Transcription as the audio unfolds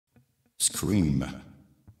scream.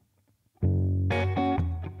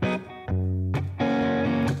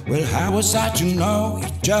 Well, how was I to know you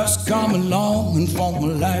just come along and form a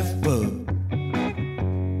life bug?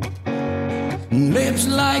 Lips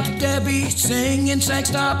like Debbie singing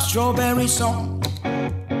sex-top strawberry song.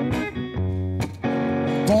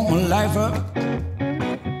 Form a life up.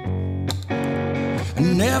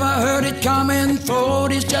 Never heard it coming,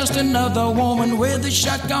 thought it's just another woman with a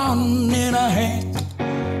shotgun in her hand.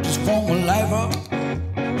 Just form a life up.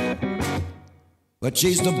 But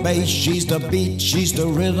she's the bass, she's the beat, she's the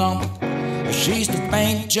rhythm, she's the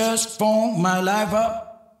paint, just form my life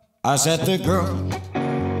up. I said the girl,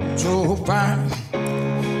 so fine,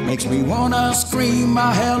 makes me wanna scream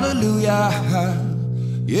my hallelujah.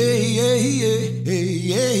 Yeah, yeah, yeah, yeah,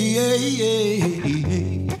 yeah, yeah, yeah.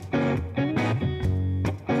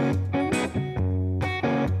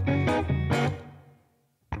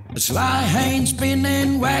 Sly hands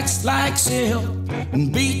spinning wax like silk,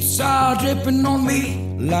 and beats are dripping on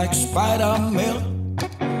me like spider milk.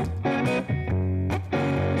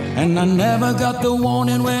 And I never got the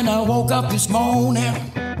warning when I woke up this morning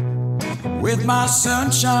with my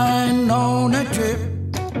sunshine on a drip.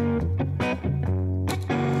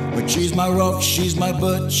 But she's my rock, she's my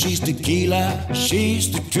butt, she's tequila,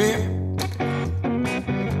 she's the trip.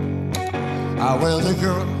 Ah, well, the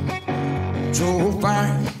girl, so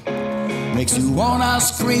fine, makes you wanna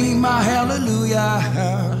scream a hallelujah.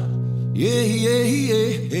 Yeah, yeah, yeah,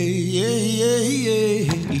 yeah, yeah, yeah,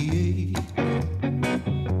 yeah.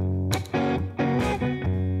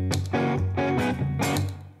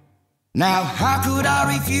 Now how could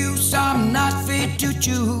I refuse? I'm not fit to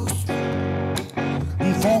choose.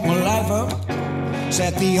 Form a life up.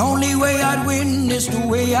 Said the only way I'd win is the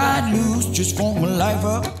way I'd lose. Just form a life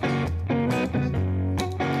up.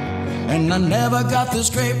 And I never got the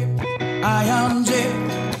script I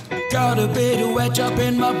unzip, got a bit of wedge up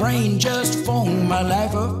in my brain, just form my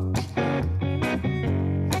life up.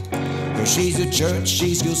 Cause she's a church,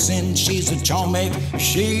 she's your sin, she's a charming,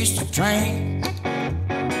 she's the train.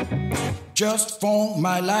 Just form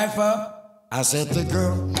my life up. I said the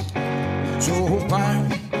girl, so fine,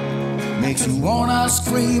 makes you wanna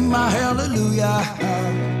scream my hallelujah.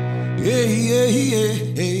 Yeah, yeah, yeah,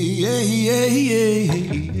 yeah, yeah, yeah, yeah.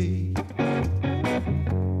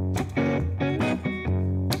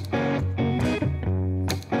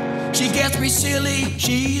 She gets me silly,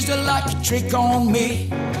 she's a lucky trick on me.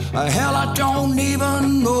 Hell, I don't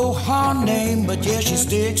even know her name, but yeah, she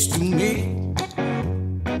sticks to me.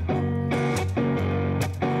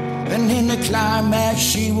 And in the climax,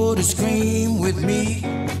 she would scream with me.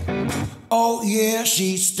 Oh yeah,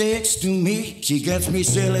 she sticks to me. She gets me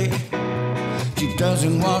silly, she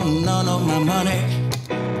doesn't want none of my money,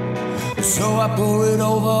 so I pour it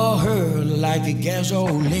over her like a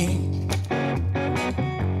gasoline.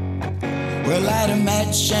 Well, light a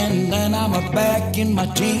match and then I'm back in my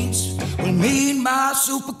teens. Well, me and my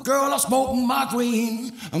Supergirl are smoking my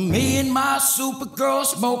green. Me and my Supergirl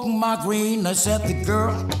smoking my green. I said the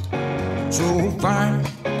girl, so fine,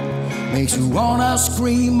 makes you wanna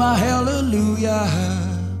scream my hallelujah.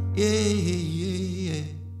 Yeah, yeah, yeah.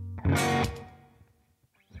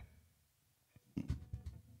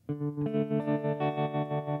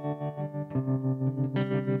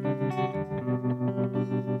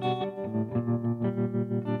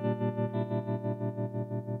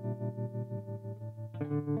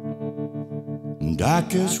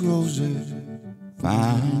 Dark as roses,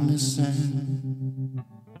 fine as sand.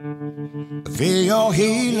 I feel your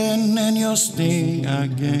healing and your sting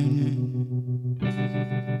again.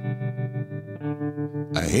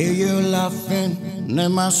 I hear you laughing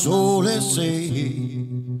and my soul is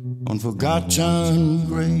saying, unforgotten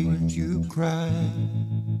grace you cry.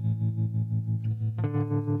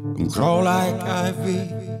 And crawl like ivy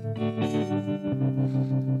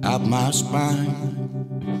up my spine,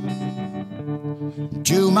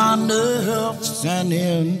 to my nerves and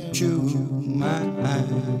into my eyes.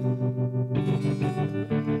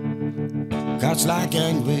 Cuts like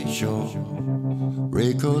anguish or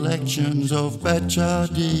recollections of better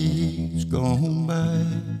days gone by.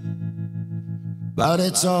 But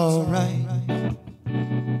it's alright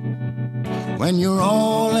when you're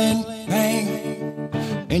all in pain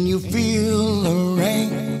and you feel the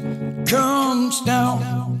rain comes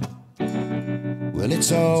down. Well,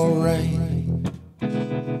 it's alright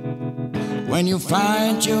when you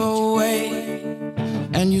find your way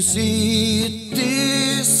and you see it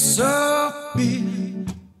disappear.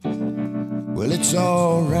 Well, it's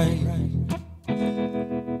alright,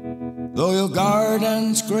 though your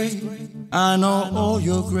garden's great, I know all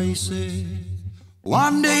your graces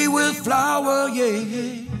one day will flower,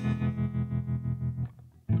 yeah.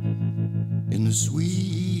 in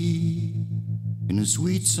the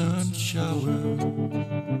sweet sun shower.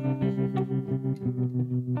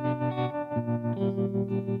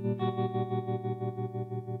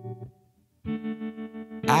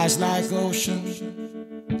 Eyes like oceans,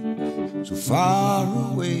 so far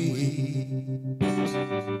away.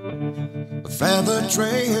 A feather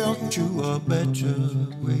trail to a better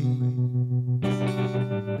way.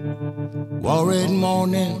 Worried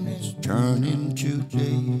mornings turn into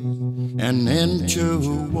days and into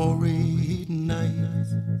worried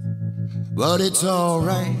nights. But it's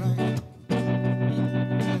alright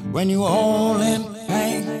when you're all in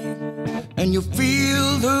pain and you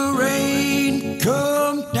feel the rain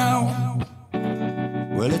come down.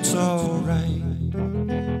 Well, it's alright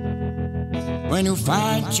when you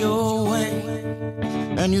find your way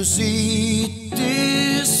and you see it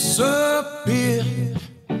disappear.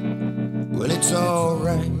 Well, it's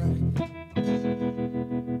alright,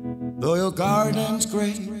 though your garden's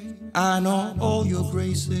great, I know all your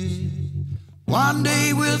graces one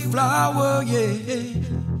day will flower, yeah.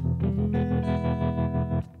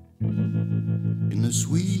 In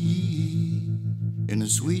the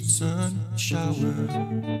sweet sun shower.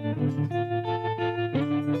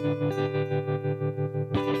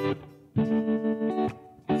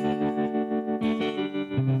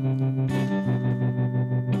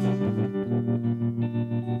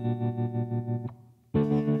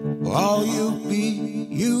 All you be,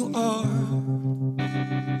 you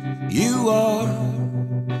are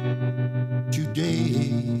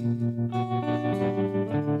today.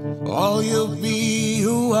 All you be,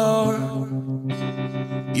 you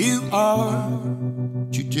are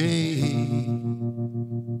today.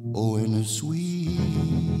 Oh, in the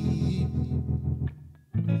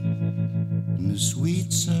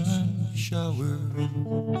sweet sun shower.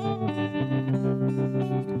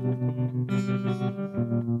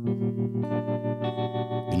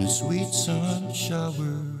 In the sweet sun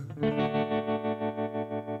shower.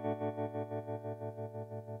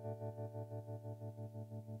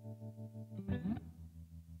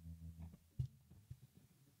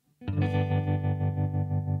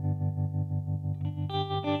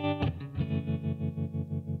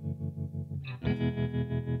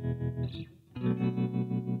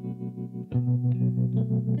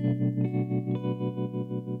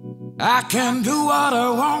 I can do what I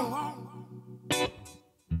want.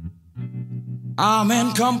 I'm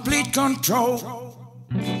in complete control.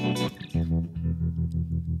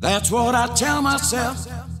 That's what I tell myself.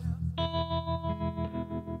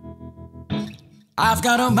 I've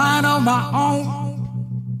got a mind of my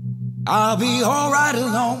own. I'll be alright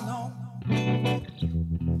alone.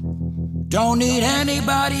 Don't need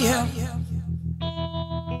anybody help.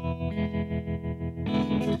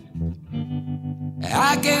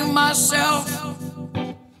 I gave myself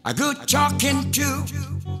a good talking to.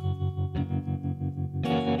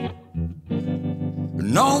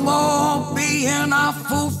 No more being a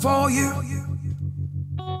fool for you.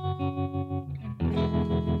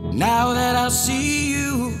 Now that I see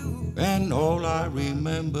you, and all I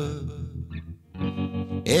remember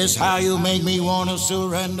is how you make me wanna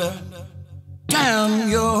surrender. Damn,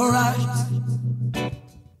 you're right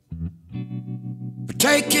for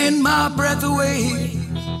taking my breath away,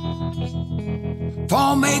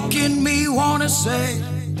 for making me wanna say,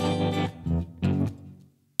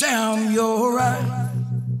 damn, you're right.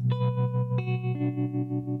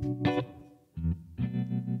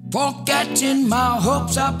 For getting my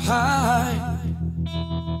hopes up high,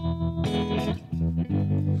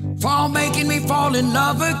 for making me fall in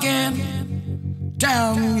love again.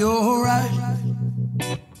 Damn, you're right.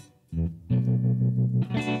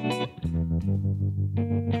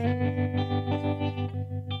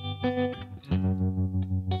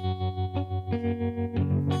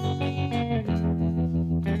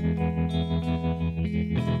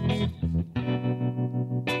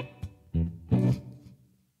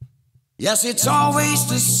 Yes, it's always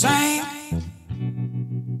the same.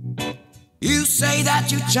 You say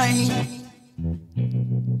that you change,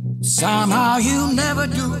 somehow you never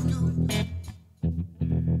do.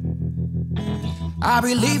 I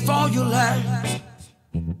believe all your lies,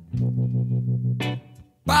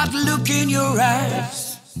 but look in your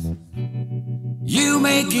eyes, you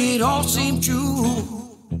make it all seem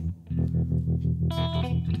true.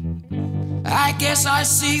 I guess I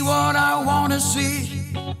see what I wanna see.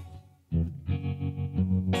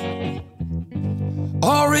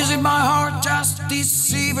 Or is it my heart just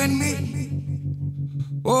deceiving me?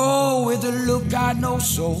 Oh, with a look I know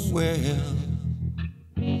so well,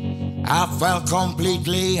 I fell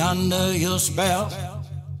completely under your spell.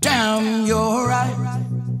 Damn, you're right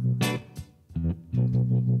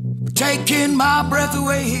for taking my breath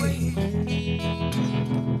away,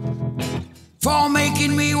 for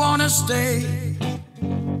making me wanna stay.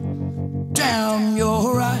 Damn,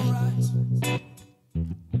 you're right,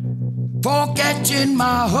 for catching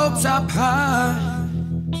my hopes up high,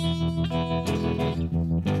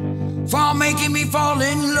 for making me fall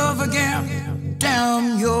in love again.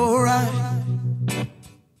 Damn, you're right.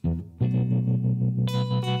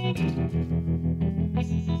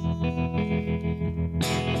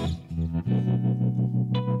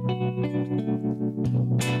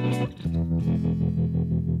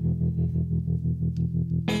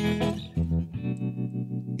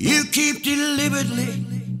 You keep deliberately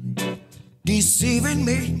deceiving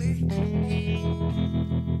me,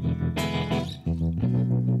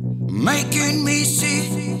 making me see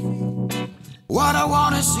what I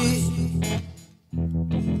wanna see.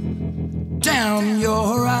 Damn,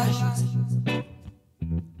 you're right,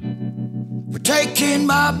 for taking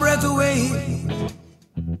my breath away,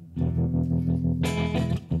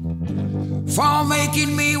 for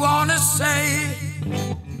making me wanna say.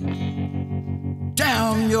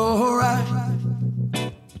 Damn, you're right,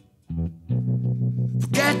 for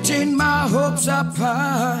getting my hopes up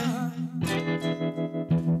high,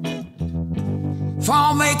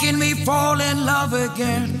 for making me fall in love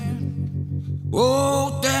again.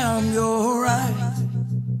 Oh, damn, you're right,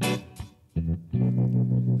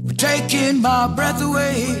 for taking my breath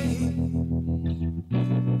away,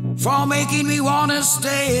 for making me wanna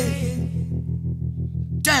stay.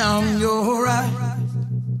 Damn, you're right,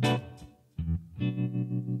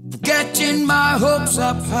 getting my hopes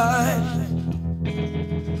up high,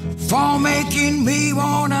 for making me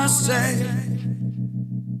wanna say.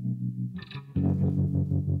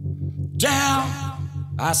 Damn,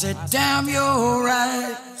 I said, damn, you're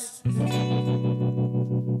right.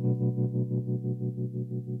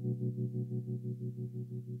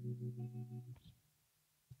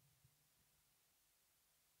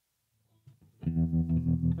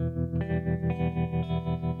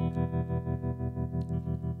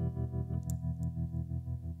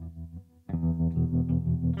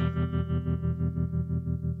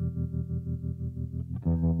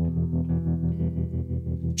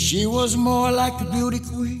 She was more like a beauty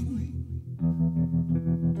queen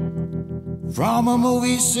from a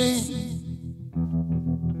movie scene.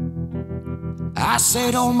 I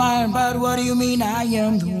said, don't mind, but what do you mean? I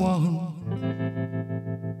am the one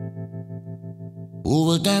who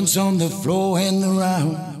will dance on the floor and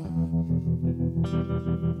around.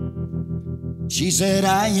 She said,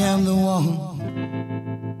 I am the one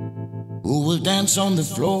who will dance on the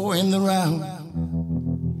floor and around.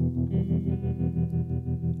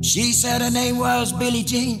 She said her name was Billie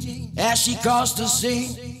Jean, as she caused to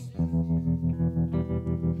sing.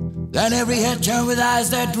 Then every head turned with eyes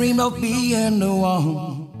that dreamed of being the one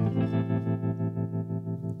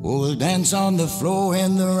who will dance on the floor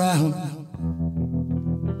and around.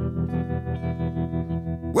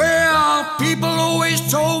 Well, people always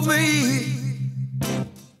told me,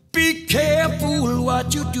 be careful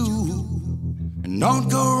what you do, and don't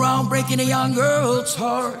go around breaking a young girl's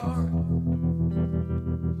heart.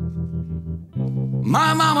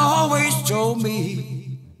 My mama always told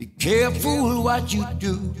me, be careful what you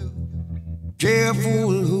do, careful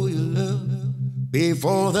who you love,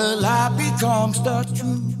 before the lie becomes the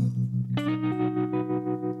truth.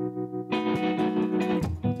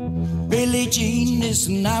 Billie Jean is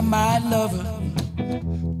not my lover,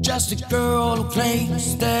 just a girl who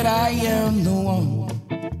claims that I am the one.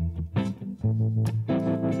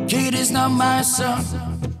 Kid is not my son.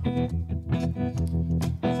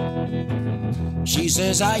 She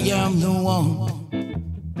says I am the one,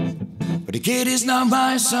 but the kid is not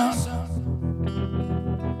my son.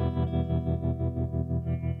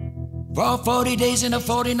 For 40 days and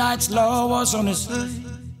 40 nights, law was on his side.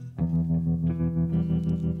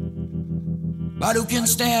 But who can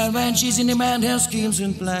stand when she's in demand her schemes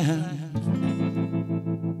and plans?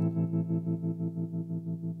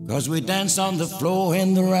 'Cause we dance on the floor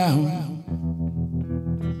in the round.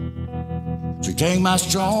 So take my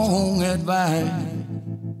strong advice.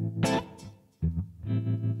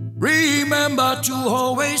 Remember to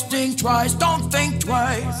always think twice, don't think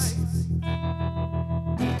twice.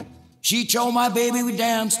 She told my baby we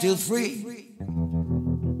dance still free.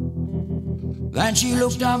 Then she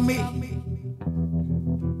looked at me,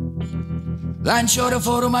 then showed a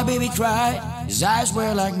photo, my baby cried. His eyes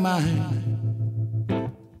were like mine.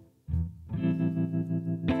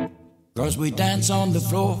 'Cause we dance on the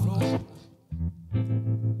floor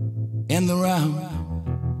in the round.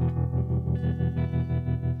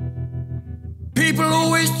 People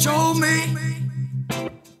always told me,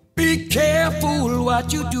 be careful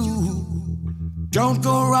what you do. Don't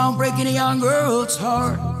go around breaking a young girl's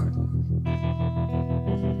heart.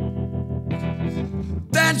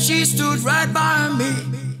 Then she stood right by me.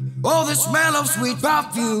 Oh, the smell of sweet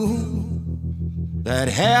perfume that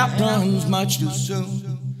happens much too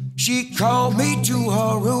soon. She called me to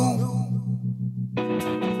her room.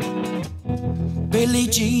 Billie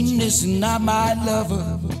Jean is not my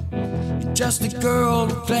lover, just a girl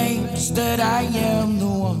who claims that I am the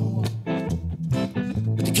one.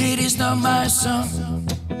 But the kid is not my son.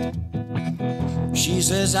 She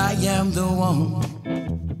says I am the one,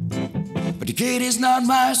 but the kid is not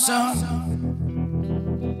my son.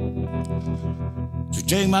 So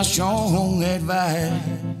take my strong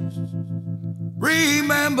advice.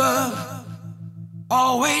 Remember,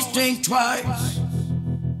 always think twice.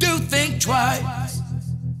 Do think twice.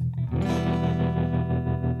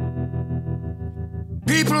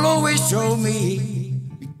 People always told me,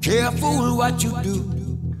 be careful what you do.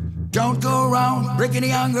 Don't go around breaking a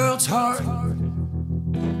young girl's heart.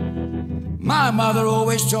 My mother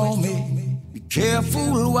always told me, be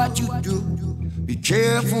careful what you do. Be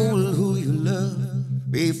careful who you love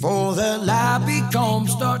before the lie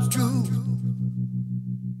becomes the truth.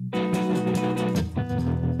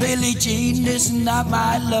 Billie Jean is not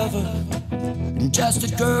my lover, just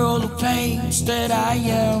a girl who claims that I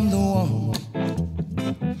am the one.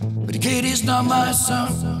 But the kid is not my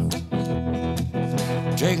son.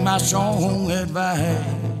 Take my strong advice.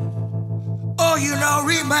 Oh, you know,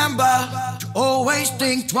 remember to always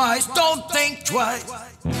think twice. Don't think twice.